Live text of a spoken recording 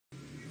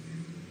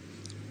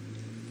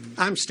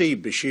I'm Steve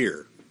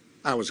Beshear.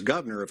 I was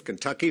governor of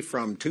Kentucky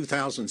from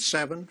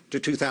 2007 to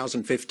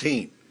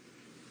 2015.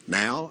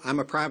 Now I'm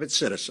a private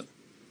citizen.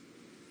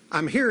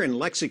 I'm here in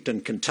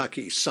Lexington,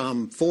 Kentucky,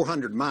 some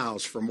 400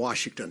 miles from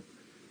Washington,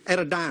 at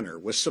a diner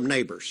with some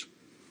neighbors,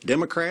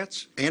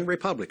 Democrats and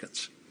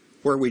Republicans,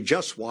 where we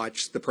just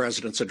watched the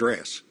president's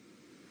address.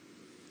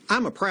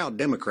 I'm a proud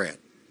Democrat,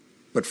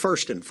 but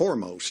first and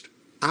foremost,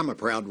 I'm a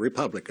proud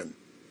Republican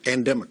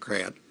and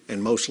Democrat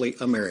and mostly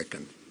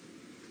American.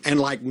 And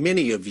like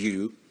many of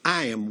you,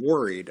 I am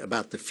worried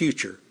about the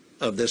future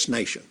of this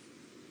nation.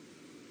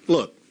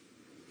 Look,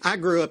 I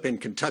grew up in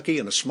Kentucky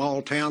in a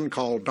small town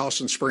called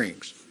Dawson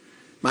Springs.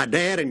 My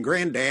dad and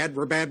granddad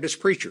were Baptist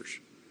preachers.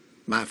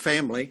 My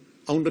family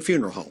owned a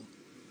funeral home.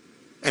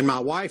 And my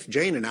wife,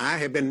 Jane, and I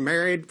have been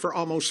married for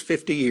almost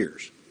 50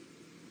 years.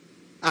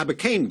 I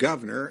became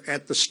governor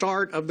at the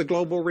start of the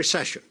global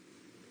recession.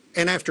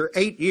 And after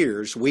 8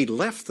 years, we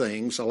left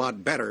things a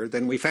lot better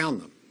than we found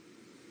them.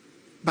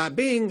 By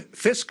being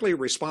fiscally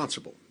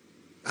responsible,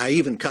 I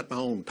even cut my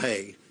own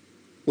pay.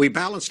 We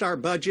balanced our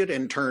budget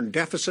and turned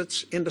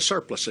deficits into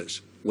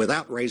surpluses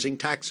without raising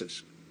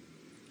taxes.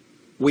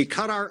 We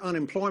cut our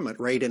unemployment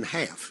rate in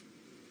half.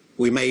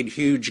 We made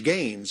huge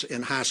gains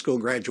in high school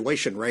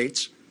graduation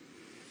rates,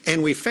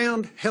 and we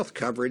found health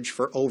coverage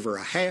for over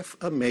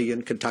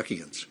 500,000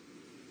 Kentuckians.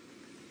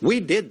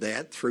 We did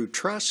that through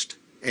trust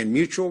and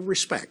mutual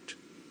respect.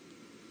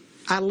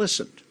 I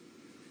listened,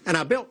 and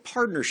I built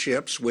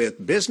partnerships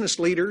with business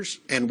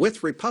leaders and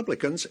with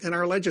Republicans in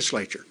our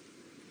legislature.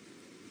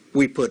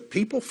 We put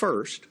people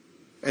first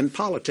and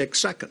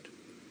politics second.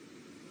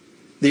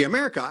 The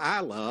America I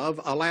love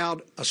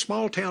allowed a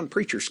small-town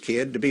preacher's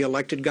kid to be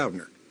elected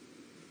governor,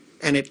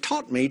 and it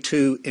taught me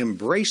to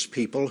embrace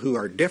people who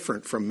are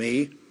different from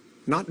me,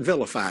 not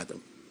vilify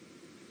them.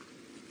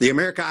 The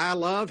America I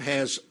love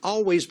has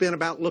always been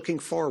about looking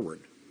forward,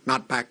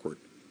 not backward,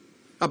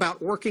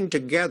 about working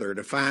together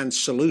to find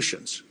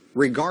solutions,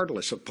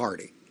 regardless of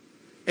party,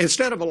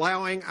 instead of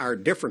allowing our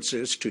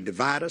differences to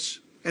divide us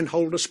and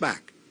hold us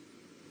back.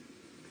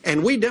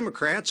 And we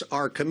Democrats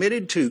are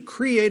committed to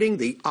creating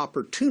the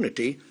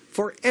opportunity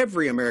for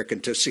every American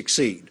to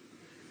succeed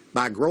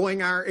by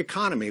growing our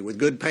economy with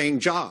good-paying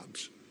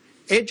jobs,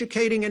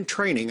 educating and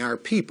training our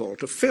people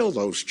to fill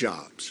those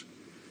jobs,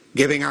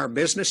 giving our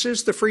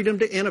businesses the freedom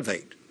to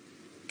innovate,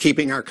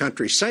 keeping our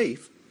country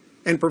safe,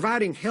 and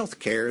providing health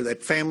care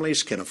that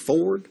families can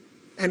afford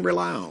and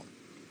rely on.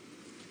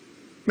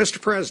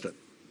 Mr. President,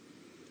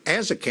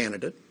 as a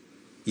candidate,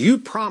 you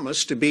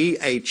promised to be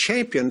a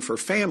champion for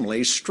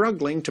families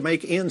struggling to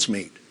make ends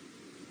meet,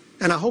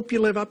 and I hope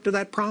you live up to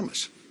that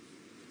promise.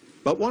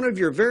 But one of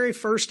your very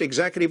first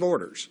executive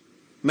orders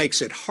makes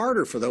it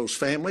harder for those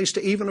families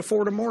to even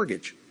afford a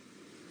mortgage.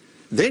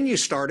 Then you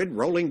started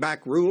rolling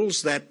back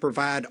rules that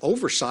provide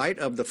oversight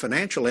of the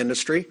financial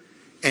industry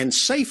and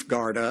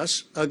safeguard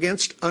us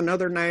against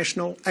another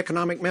national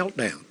economic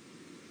meltdown.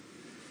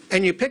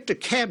 And you picked a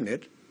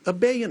cabinet of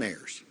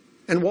billionaires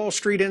and Wall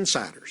Street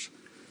insiders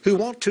who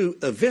want to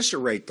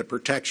eviscerate the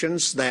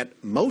protections that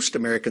most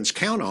Americans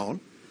count on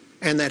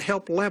and that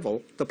help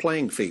level the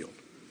playing field.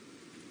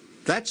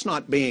 That's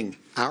not being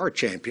our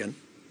champion.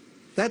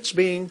 That's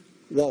being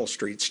Wall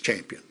Street's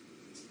champion.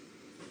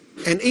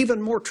 And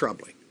even more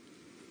troubling,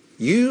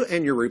 you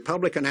and your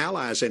Republican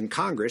allies in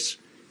Congress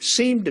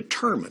seem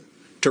determined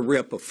to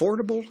rip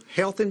affordable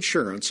health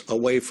insurance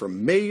away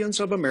from millions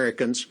of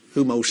Americans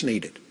who most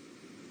need it.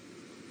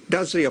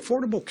 Does the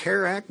Affordable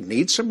Care Act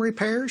need some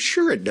repairs?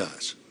 Sure it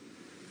does.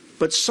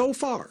 But so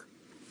far,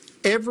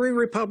 every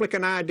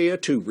Republican idea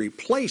to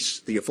replace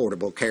the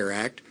Affordable Care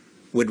Act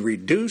would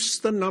reduce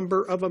the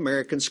number of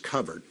Americans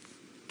covered,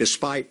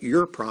 despite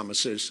your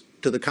promises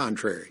to the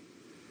contrary.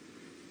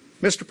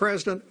 Mr.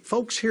 President,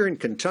 folks here in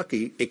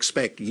Kentucky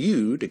expect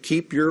you to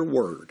keep your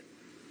word,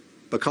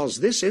 because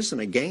this isn't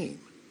a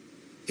game.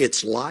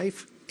 It's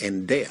life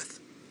and death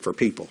for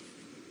people.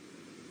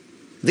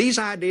 These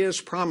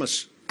ideas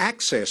promise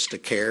access to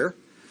care,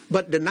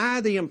 but deny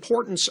the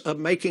importance of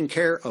making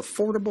care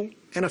affordable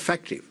and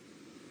effective.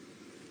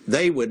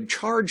 They would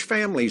charge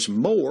families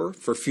more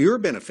for fewer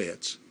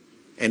benefits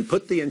and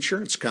put the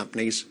insurance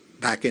companies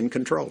back in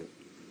control.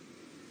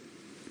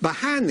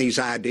 Behind these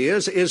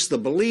ideas is the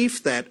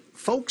belief that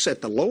folks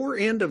at the lower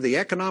end of the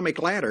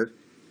economic ladder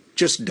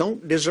just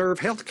don't deserve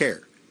health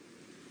care,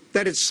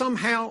 that it's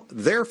somehow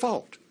their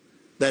fault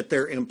that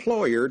their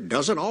employer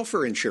doesn't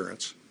offer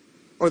insurance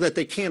or that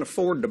they can't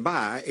afford to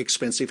buy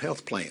expensive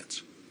health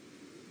plans.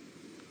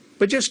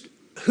 But just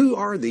who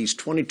are these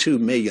 22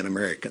 million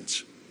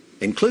Americans,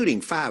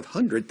 including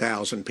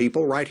 500,000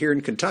 people right here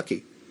in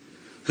Kentucky,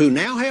 who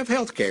now have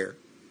health care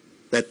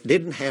that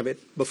didn't have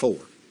it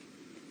before?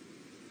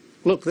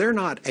 Look, they're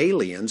not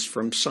aliens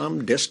from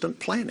some distant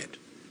planet.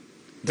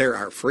 They're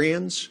our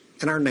friends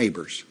and our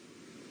neighbors.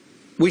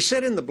 We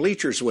sit in the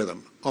bleachers with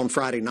them on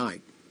Friday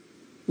night.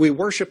 We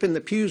worship in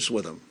the pews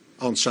with them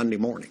on Sunday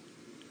morning.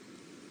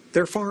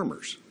 They're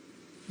farmers,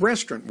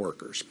 restaurant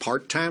workers,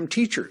 part-time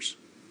teachers,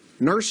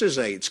 nurses'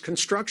 aides,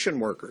 construction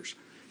workers,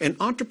 and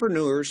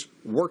entrepreneurs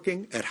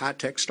working at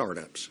high-tech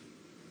startups.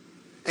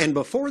 And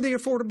before the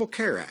Affordable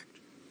Care Act,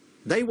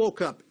 they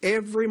woke up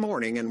every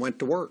morning and went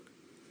to work,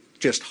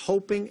 just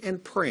hoping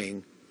and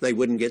praying they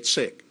wouldn't get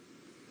sick,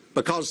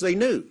 because they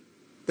knew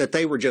that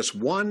they were just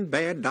one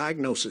bad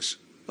diagnosis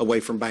away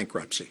from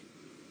bankruptcy.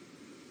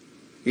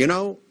 You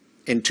know,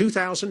 in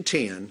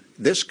 2010,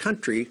 this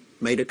country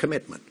made a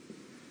commitment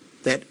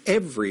that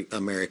every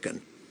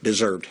American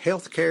deserved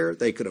health care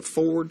they could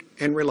afford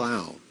and rely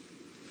on.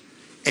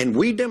 And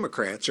we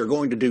Democrats are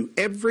going to do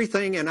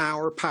everything in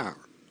our power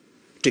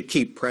to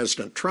keep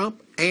President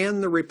Trump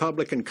and the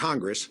Republican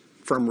Congress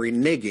from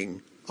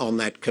reneging on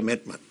that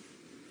commitment.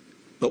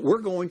 But we're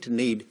going to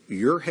need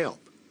your help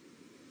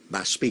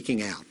by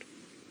speaking out.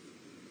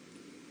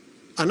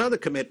 Another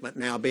commitment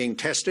now being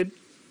tested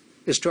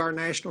is to our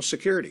national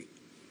security.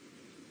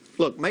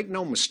 Look, make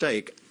no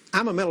mistake,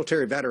 I'm a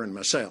military veteran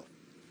myself,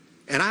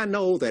 and I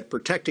know that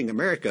protecting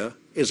America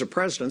is a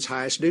president's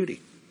highest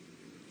duty.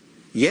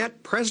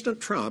 Yet President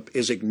Trump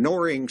is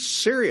ignoring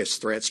serious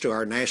threats to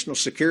our national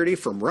security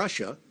from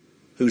Russia,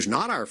 who's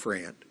not our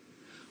friend,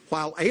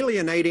 while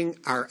alienating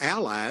our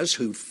allies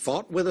who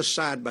fought with us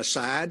side by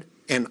side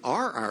and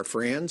are our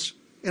friends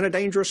in a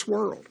dangerous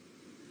world.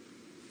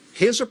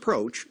 His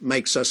approach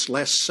makes us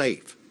less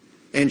safe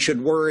and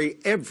should worry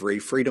every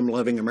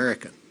freedom-loving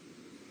American.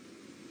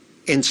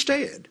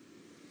 Instead,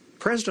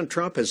 President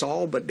Trump has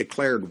all but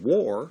declared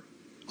war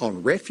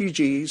on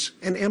refugees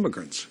and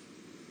immigrants.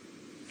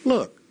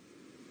 Look,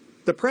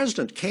 the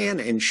president can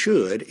and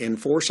should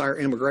enforce our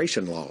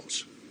immigration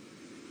laws,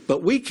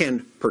 but we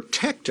can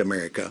protect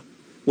America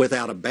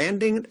without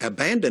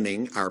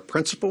abandoning our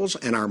principles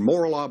and our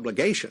moral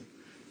obligation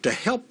to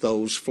help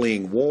those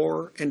fleeing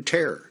war and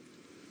terror,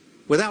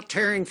 without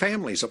tearing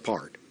families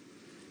apart,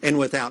 and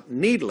without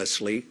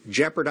needlessly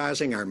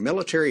jeopardizing our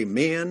military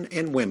men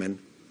and women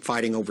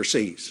fighting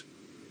overseas.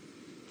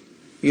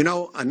 You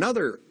know,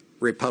 another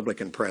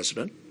Republican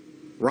president,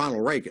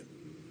 Ronald Reagan,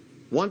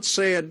 once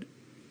said,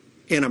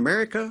 "In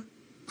America,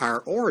 our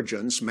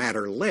origins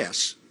matter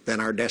less than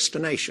our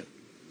destination."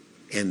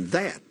 And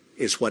that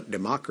is what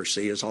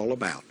democracy is all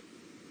about.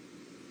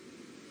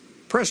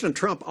 President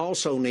Trump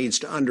also needs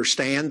to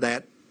understand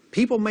that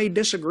people may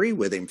disagree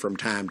with him from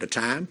time to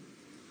time,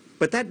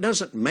 but that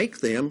doesn't make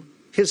them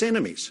his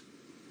enemies.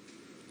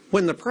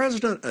 When the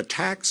president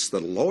attacks the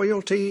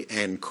loyalty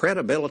and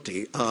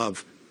credibility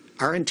of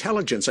our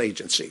intelligence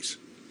agencies,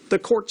 the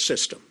court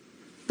system,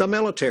 the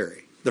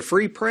military, the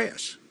free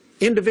press,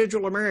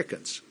 individual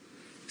Americans,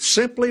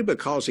 simply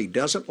because he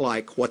doesn't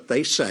like what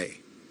they say,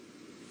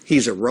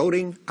 he's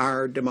eroding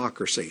our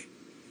democracy,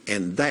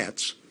 and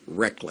that's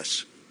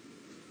reckless.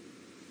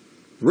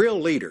 Real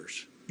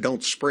leaders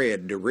don't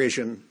spread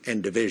derision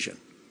and division.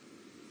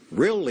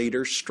 Real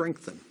leaders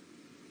strengthen.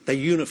 They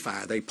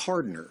unify, they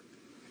partner,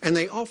 and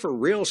they offer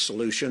real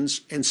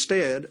solutions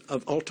instead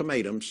of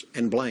ultimatums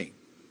and blame.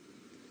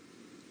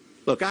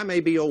 Look, I may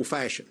be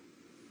old-fashioned,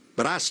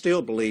 but I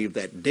still believe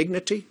that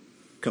dignity,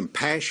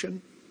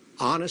 compassion,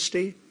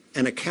 honesty,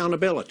 and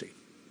accountability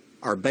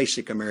are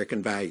basic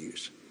American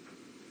values.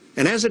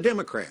 And as a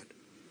Democrat,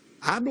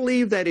 I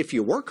believe that if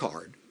you work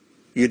hard,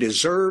 you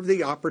deserve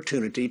the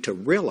opportunity to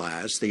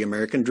realize the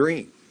American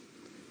dream,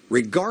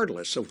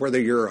 regardless of whether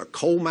you're a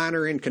coal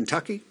miner in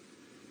Kentucky,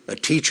 a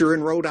teacher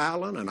in Rhode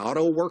Island, an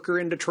auto worker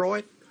in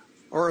Detroit,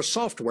 or a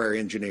software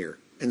engineer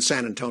in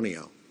San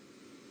Antonio.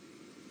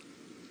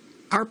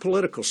 Our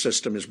political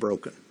system is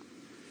broken.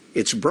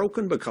 It's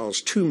broken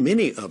because too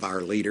many of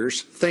our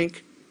leaders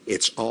think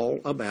it's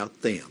all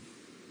about them.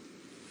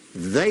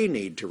 They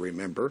need to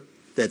remember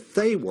that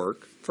they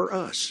work for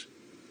us,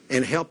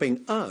 and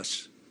helping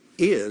us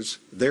is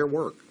their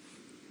work.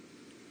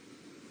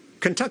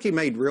 Kentucky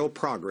made real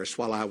progress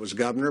while I was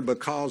governor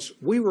because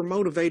we were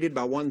motivated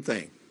by one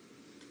thing: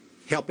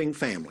 helping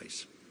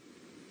families.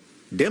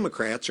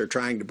 Democrats are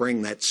trying to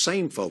bring that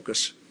same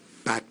focus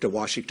back to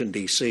Washington,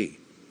 D.C.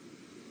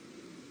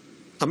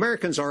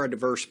 Americans are a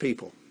diverse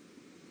people,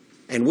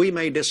 and we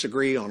may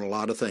disagree on a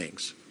lot of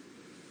things,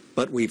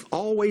 but we've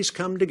always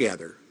come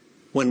together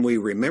when we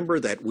remember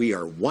that we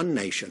are one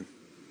nation,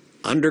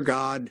 under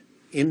God,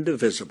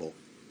 indivisible,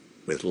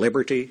 with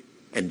liberty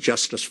and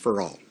justice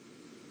for all.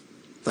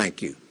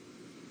 Thank you.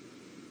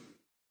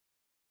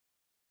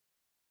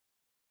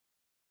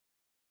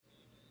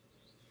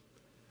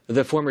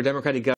 The former Democratic governor